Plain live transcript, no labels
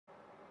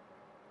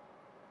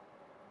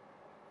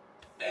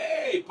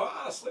Hey,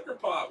 Pa, Slicker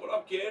Pot. What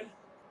up, kid?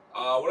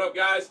 What up,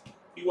 guys?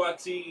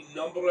 PYT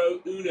numero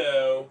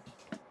uno.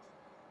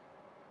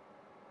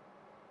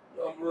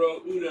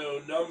 Numero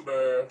uno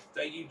number.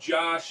 Thank you,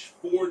 Josh.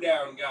 4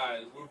 down,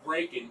 guys. We're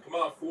breaking. Come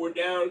on, 4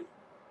 down.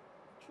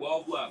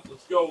 12 left.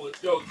 Let's go.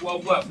 Let's go.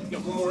 12 left. Let's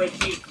get one more red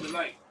team for the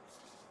night.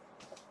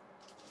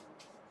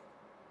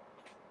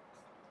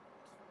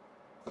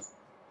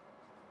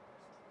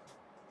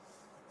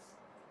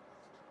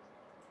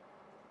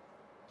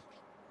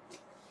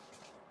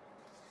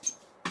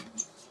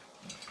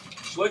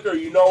 Slicker,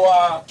 you know,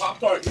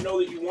 Pop-Tart, you know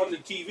that you won the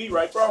TV,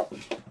 right, bro?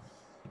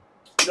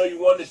 You know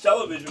you won the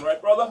television,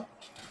 right, brother?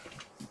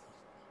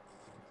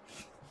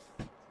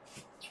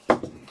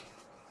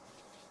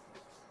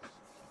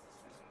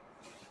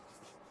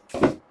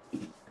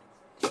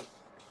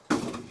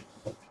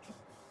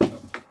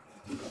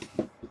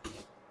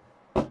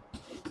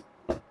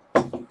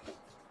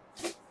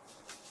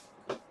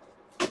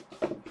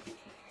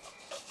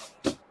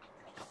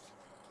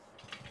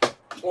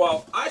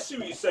 Well, I see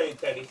what you're saying,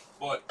 Teddy,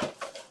 but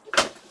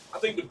I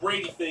think the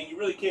Brady thing, you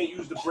really can't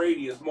use the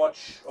Brady as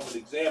much of an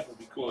example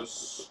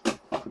because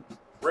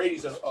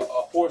Brady's a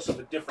horse of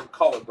a different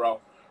color,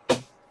 bro.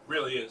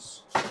 Really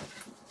is.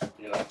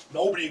 You know,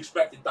 nobody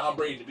expected Tom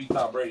Brady to be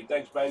Tom Brady.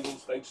 Thanks,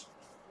 Bengals. Thanks,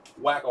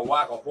 Wacka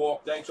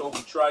Hawk. Thanks,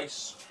 Obi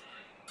Trice.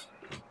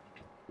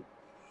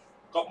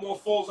 Couple more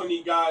fulls I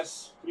need,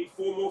 guys. I need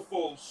 4 more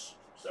fulls.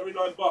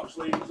 $79,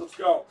 ladies. Let's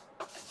go.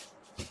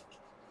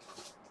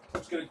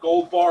 Let's get a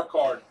gold bar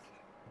card.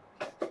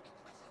 Let's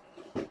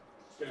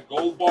get a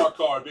gold bar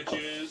card,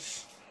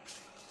 bitches.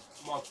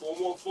 Come on, 4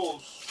 more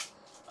fulls.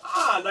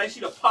 Ah, nice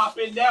you to pop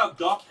in now,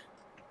 duck.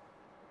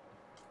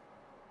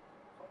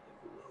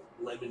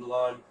 Lemon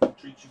lime.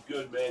 Treat you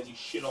good, man. You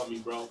shit on me,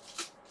 bro.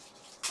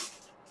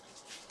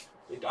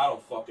 Think I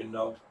don't fucking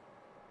know.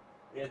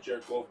 Yeah,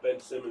 jerk off Ben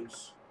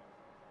Simmons.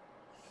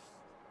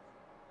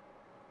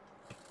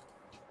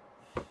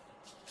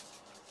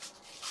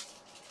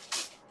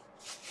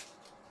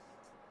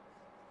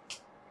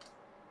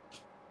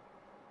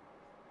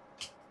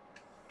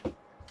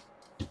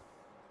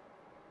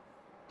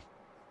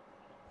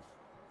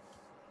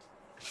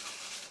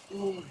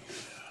 Oh, yeah.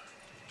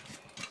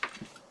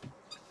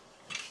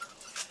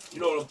 You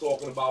know what I'm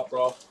talking about,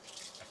 bro.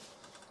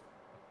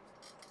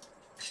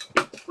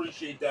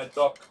 Appreciate that,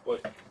 duck,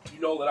 but you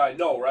know that I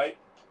know, right?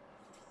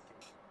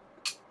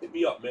 Hit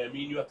me up, man.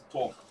 Me and you have to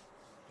talk.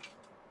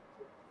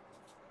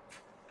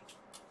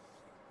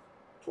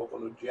 Talk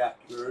on the jack,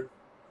 you heard?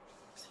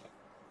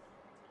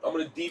 I'm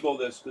going to Debo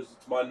this because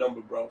it's my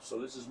number, bro. So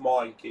this is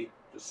mine, Kate,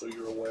 just so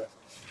you're aware.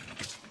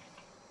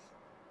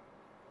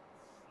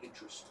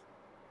 Interest.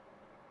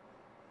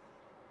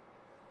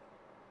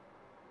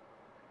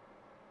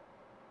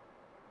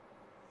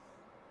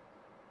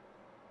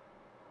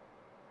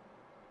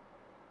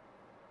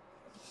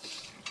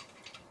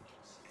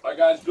 All right,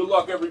 guys. Good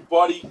luck,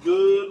 everybody.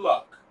 Good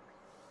luck.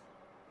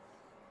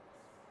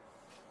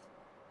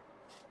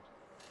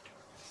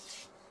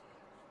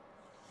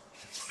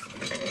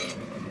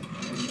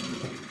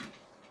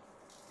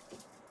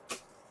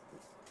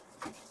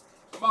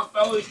 Come on,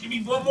 fellas. Give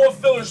me one more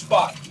filler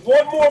spot.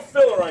 One more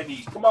filler I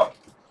need. Come on.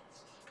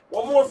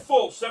 One more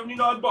full.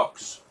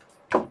 $79.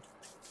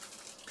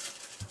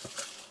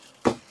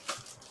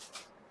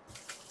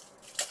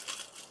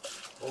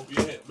 Hope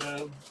you hit,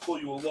 man. Pull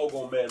you a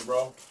logo man,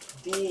 bro.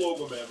 Dual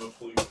logo man, I'm gonna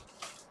pull you.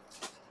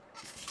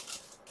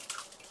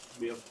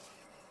 Yeah.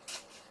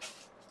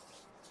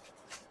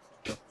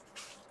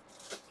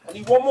 I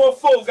need one more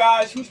full,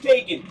 guys. Who's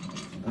taking?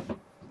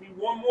 I need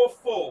one more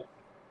full.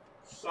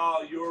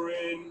 Sal, you're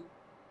in.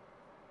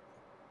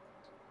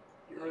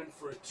 You're in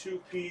for a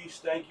 2-piece.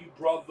 Thank you,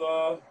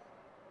 brother.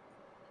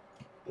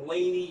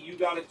 Blaney, you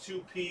got a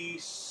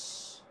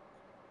 2-piece.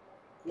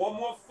 One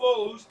more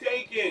full. Who's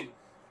taking?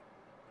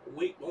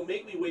 Wait, don't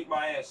make me wake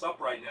my ass up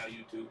right now,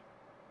 you two.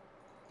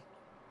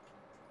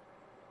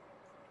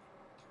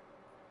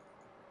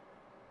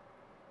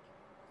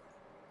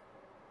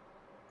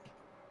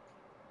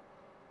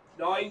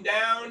 Nine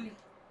down,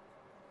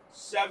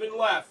 7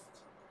 left.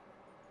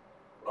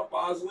 What up,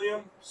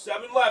 Oslium?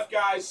 7 left,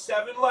 guys.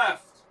 7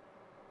 left.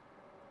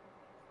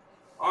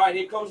 All right,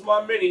 here comes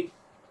my mini.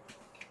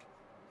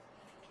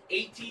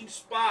 18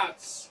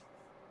 spots.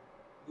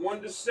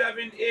 1 to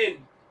 7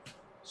 in.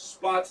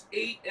 Spots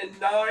 8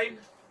 and 9.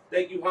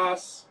 Thank you,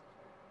 Haas.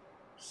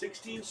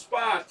 16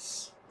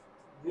 spots.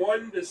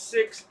 1 to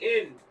 6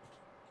 in.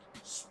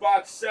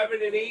 Spots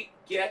 7 and 8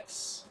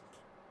 gets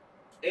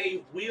a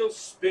wheel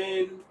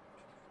spin.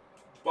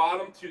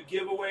 Bottom 2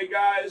 giveaway,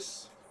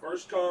 guys.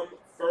 First come,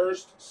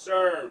 first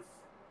serve.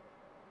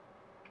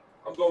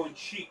 I'm going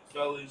cheap,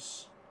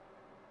 fellas.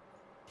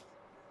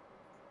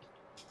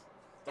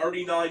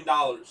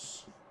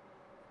 $39.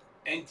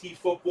 NT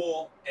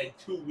football and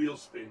 2 wheel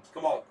spins.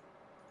 Come on.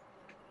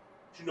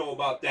 What you know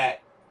about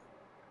that?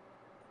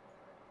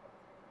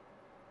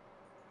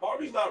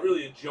 Harvey's not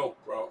really a joke,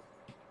 bro.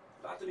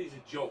 Not that he's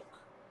a joke.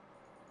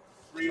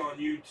 3 on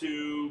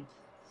YouTube,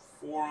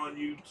 4 on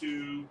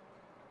YouTube.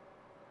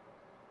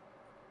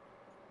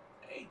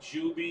 Hey,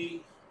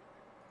 Juby.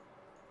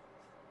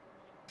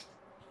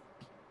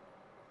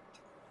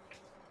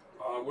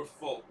 We're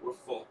full. We're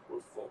full. We're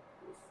full.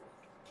 We're full.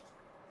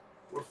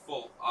 We're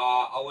full.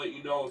 I'll let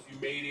you know if you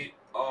made it.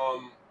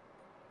 I'll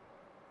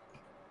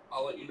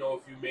let you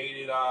know if you made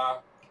it.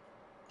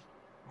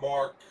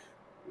 Mark.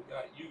 We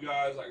got you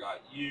guys. I got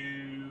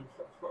you.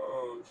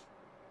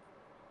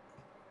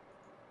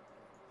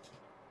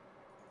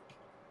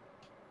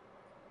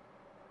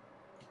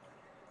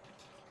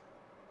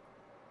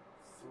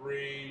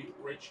 3.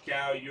 Rich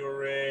Cow,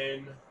 you're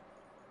in.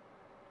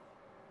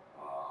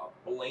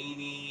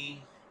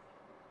 Blaney,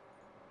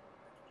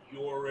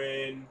 you're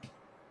in.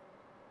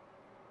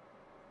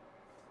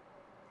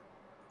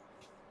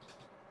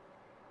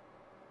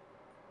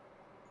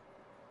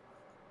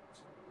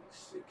 It's only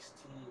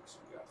 16, so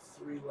we got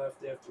 3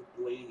 left after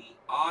Blaney.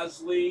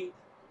 Osley,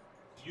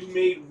 you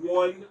made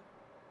 1.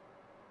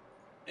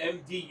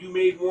 MD, you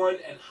made 1.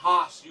 And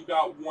Haas, you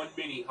got 1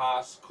 mini.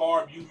 Haas.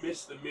 Carb, you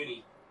missed the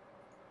mini.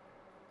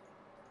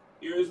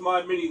 Here's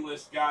my mini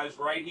list, guys,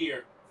 right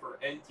here for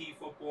NT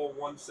Football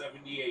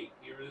 178.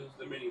 Here is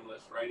the mini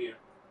list right here.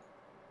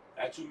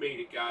 That's who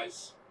made it,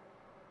 guys.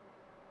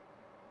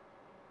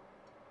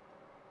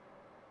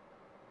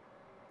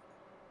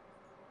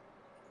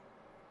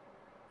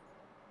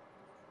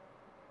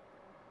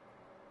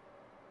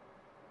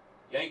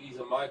 Yankees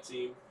on my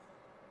team.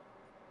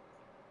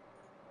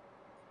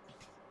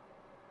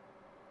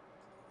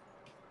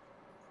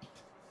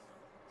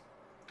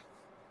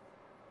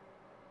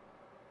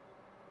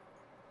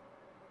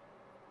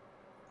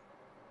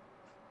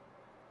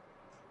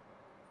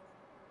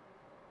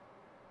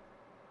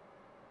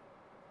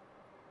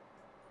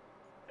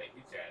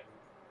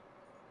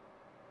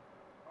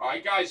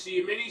 Alright, guys, see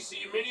you minis, see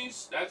you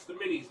minis. That's the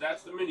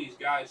minis,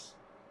 guys.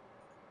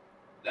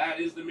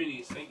 That is the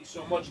minis. Thank you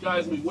so much,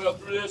 guys. Let me wheel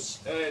through this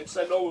and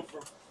send over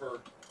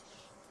for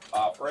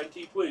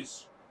NT,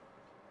 please.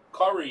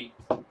 Curry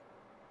for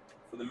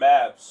the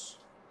Mavs.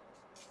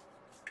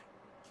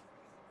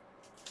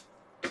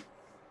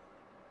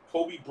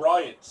 Kobe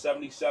Bryant,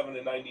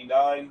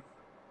 77/99.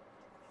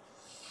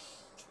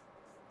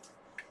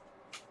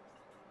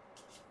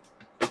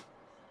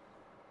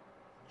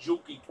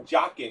 Juki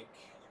Jokic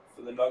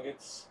for the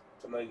Nuggets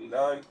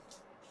 /99.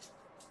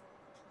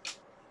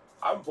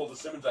 I haven't pulled the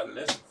Simmons out of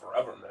this in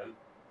forever, man.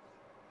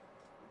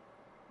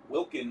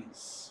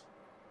 Wilkins.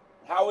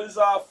 How is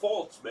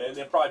Fultz, man?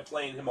 They're probably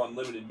playing him on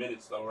limited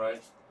minutes, though,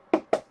 right?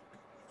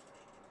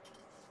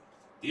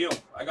 Deal.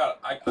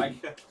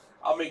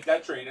 I'll make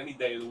that trade any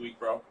day of the week,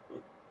 bro.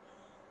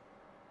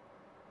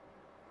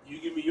 You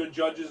give me your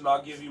judges, and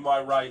I'll give you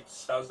my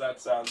rights. How's that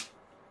sound?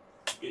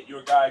 Get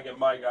your guy, get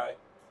my guy.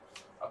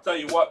 I'll tell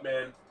you what,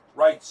 man.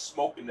 Wright's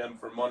smoking them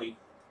for money.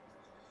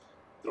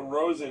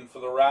 DeRozan for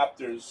the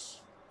Raptors.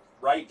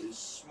 Wright is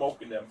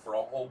smoking them for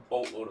a whole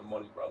boatload of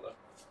money, brother.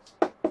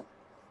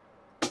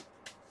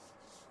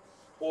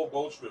 Paul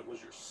Goldschmidt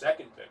was your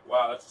second pick.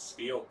 Wow, that's a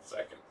steal.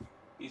 Second.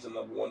 He's a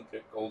number 1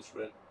 pick,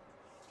 Goldschmidt.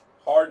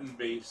 Harden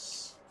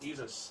base. He's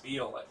a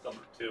steal at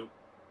number 2.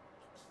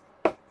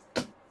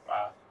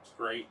 Wow, it's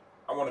great.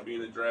 I want to be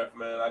in the draft,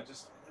 man. I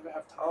never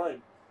have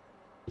time.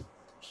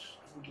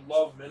 I would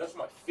love, man. That's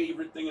my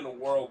favorite thing in the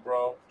world,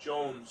 bro.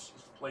 Jones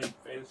used to play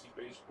fantasy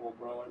baseball,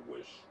 bro. I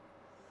wish.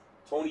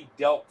 Tony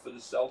Delk for the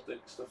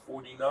Celtics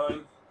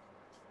 /49.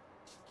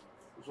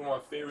 It's one of my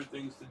favorite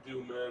things to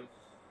do, man.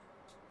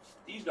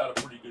 He's got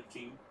a pretty good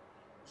team.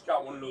 He's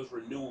got one of those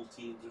renewal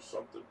teams or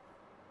something.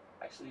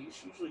 Actually, he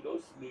usually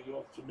goes to New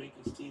York to make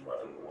his team. I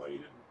don't know why he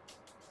didn't.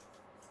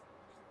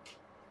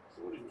 I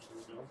thought he was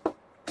going to go.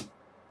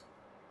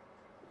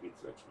 Maybe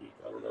it's next week.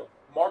 I don't know.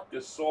 Mark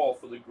Gasol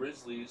for the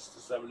Grizzlies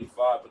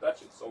 /75, but that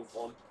shit's so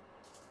fun.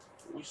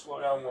 We slow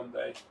down one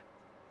day.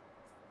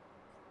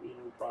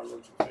 We'll probably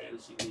run some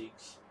fantasy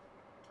leagues.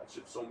 That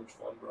shit's so much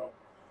fun, bro.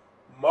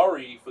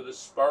 Murray for the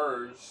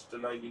Spurs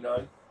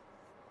 /99.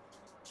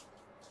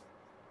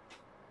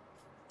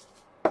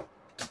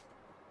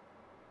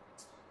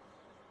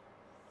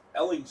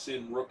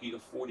 Ellingson, rookie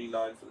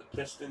 /49 for the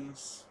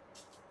Pistons.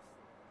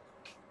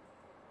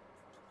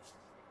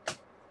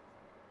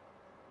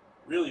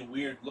 Really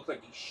weird. Looked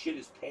like he shit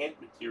his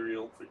pant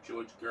material for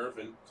George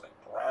Gervin. It's like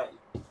brown.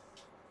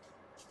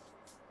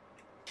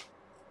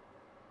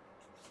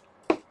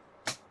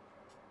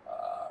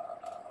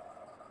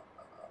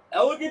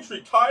 Elegance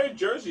retired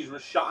jerseys.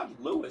 Rashad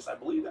Lewis. I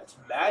believe that's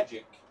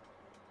Magic.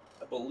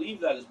 I believe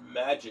that is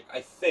Magic.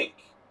 I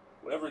think.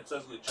 Whatever it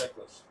says in the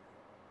checklist.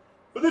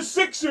 For the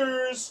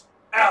Sixers,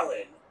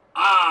 Allen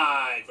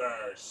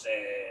Iverson.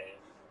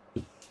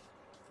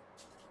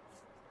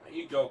 There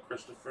you go,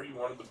 Christopher. You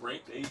wanted the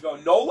break. There you go.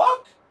 No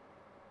luck?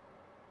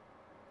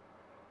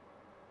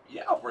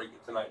 Yeah, I'll break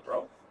it tonight,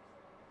 bro.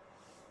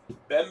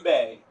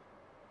 Bembe.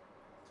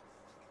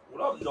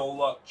 What up, no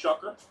luck,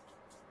 Chucker?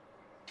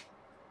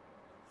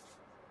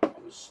 I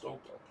was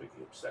stoked on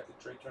picking up second.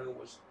 Trey Turner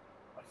was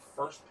my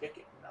first pick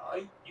at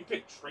 9. You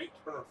picked Trey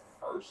Turner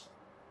first?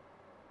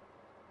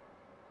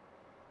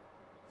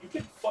 You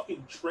picked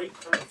fucking Trey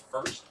Turner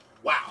first?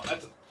 Wow,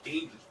 that's a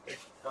dangerous pick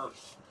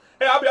first.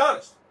 Hey, I'll be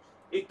honest.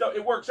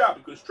 it works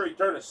out because Trey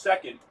Turner's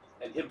second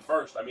and him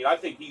first. I mean, I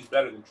think he's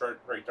better than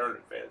Trey Turner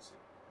in fantasy.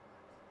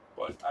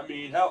 But I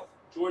mean, hell,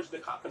 George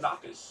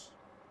Nikanakis.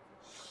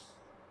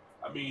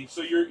 I mean,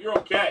 so you're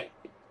okay.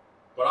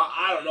 But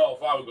I don't know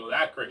if I would go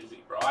that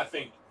crazy, bro. I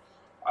think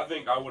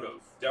I would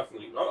have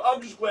definitely.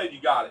 I'm just glad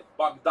you got it,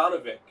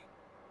 Bogdanovic.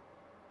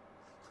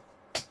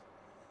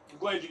 I'm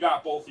glad you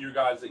got both of your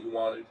guys that you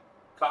wanted.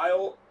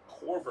 Kyle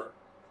Korver.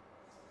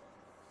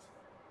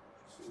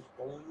 This is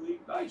bowling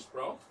league. Nice,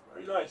 bro.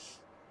 Very nice.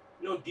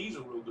 You know, D's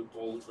a real good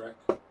bowler, Greg.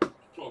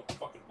 Throw a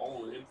fucking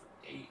bowling with him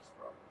for days,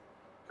 bro.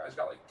 Guy's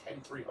got like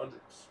 10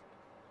 300s.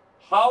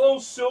 Hollow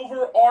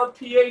Silver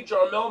RPA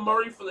Jarmel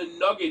Murray for the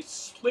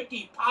Nuggets.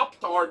 Splicky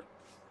Pop-Tart.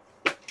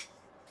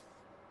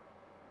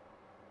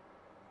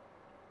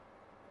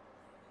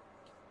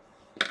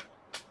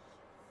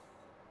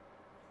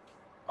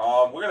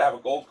 We're going to have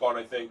a gold card,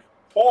 I think.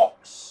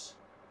 Hawks.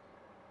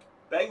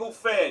 Bengal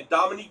fan.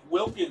 Dominique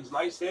Wilkins.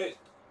 Nice hit.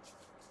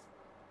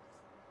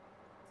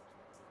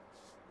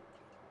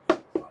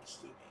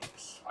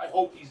 I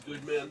hope he's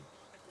good, man.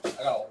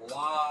 I got a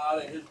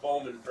lot of his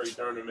Bowman Trey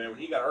Turner, man. When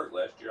he got hurt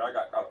last year, I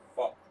got kind of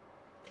fucked.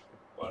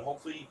 But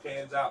hopefully he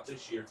pans out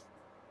this year.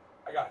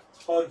 I got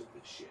tons of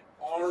this shit.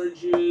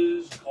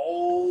 Oranges,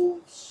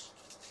 golds.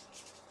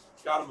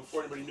 Got him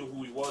before anybody knew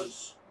who he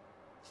was.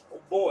 Oh,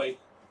 boy.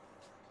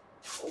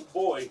 Oh,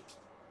 boy.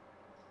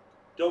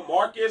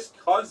 DeMarcus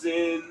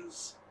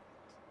Cousins.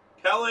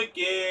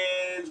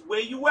 Pelicans. Where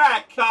you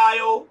at,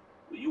 Kyle?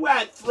 Where you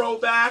at,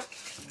 throwback?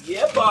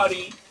 Yeah,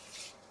 buddy.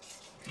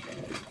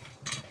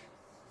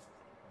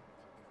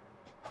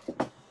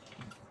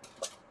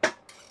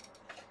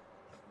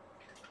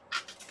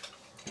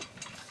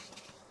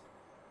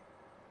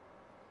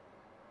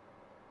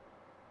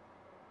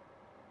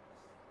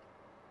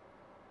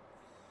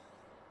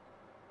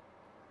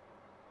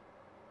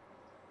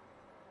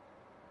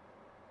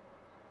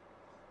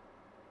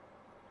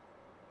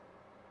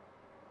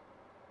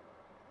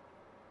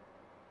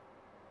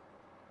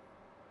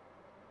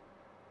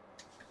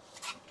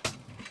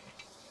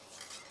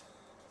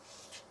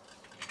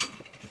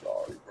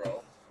 Sorry,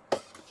 bro.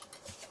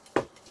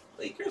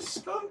 Lakers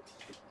skunked?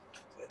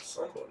 That's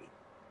somebody.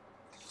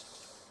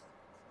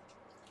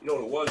 You know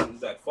what it was? It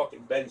was that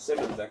fucking Ben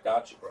Simmons that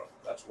got you, bro.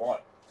 That's why. I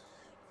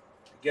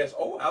guess.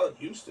 Oh, Allen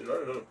Houston. I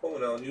don't know.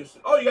 Pulling Allen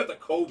Houston. Oh, you got the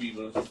Kobe,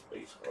 but it's a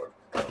space card.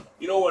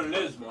 You know what it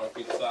is, Mark?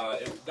 It's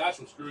that's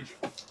what screwed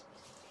you.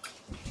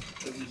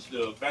 It was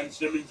the Ben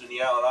Simmons and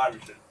the Allen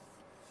Iverson.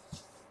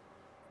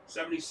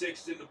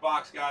 76 in the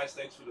box, guys.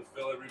 Thanks for the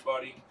fill,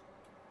 everybody.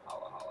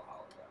 Holla, holla,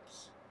 holla,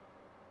 guys.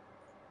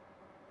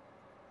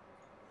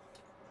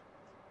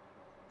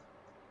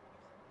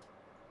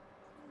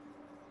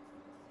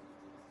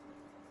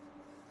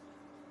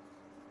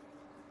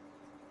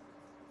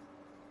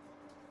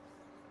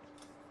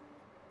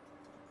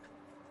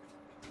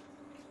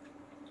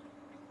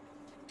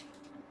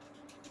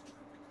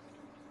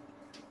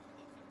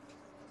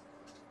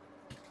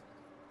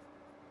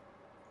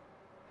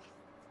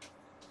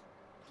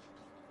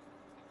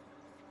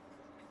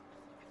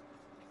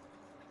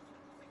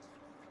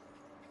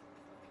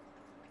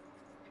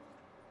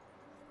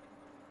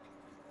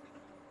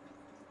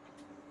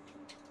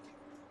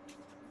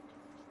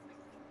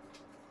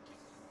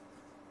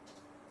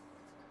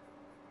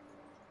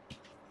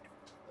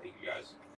 Thank you, guys.